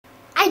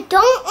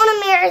don't want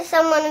to marry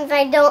someone if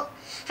I don't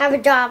have a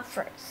job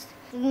first.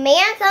 If a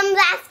man comes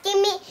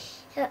asking me,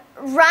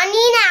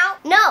 running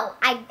out, no,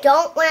 I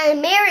don't want to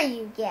marry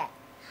you yet.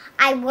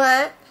 I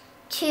want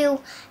to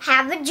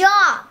have a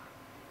job.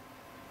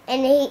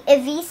 And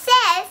if he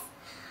says,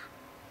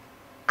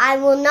 I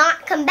will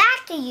not come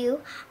back to you,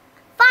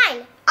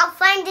 fine, I'll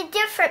find a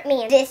different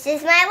man. This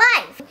is my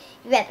life.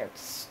 You better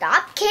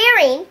stop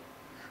caring.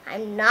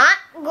 I'm not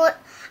going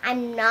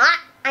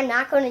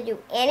to do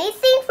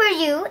anything for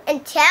you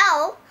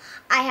until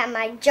I have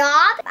my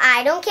job.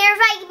 I don't care if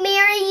I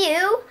marry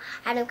you.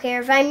 I don't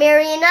care if I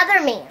marry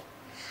another man.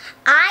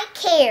 I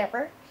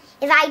care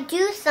if I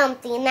do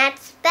something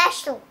that's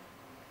special.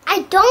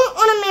 I don't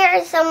want to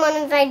marry someone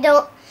if I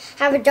don't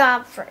have a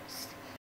job first.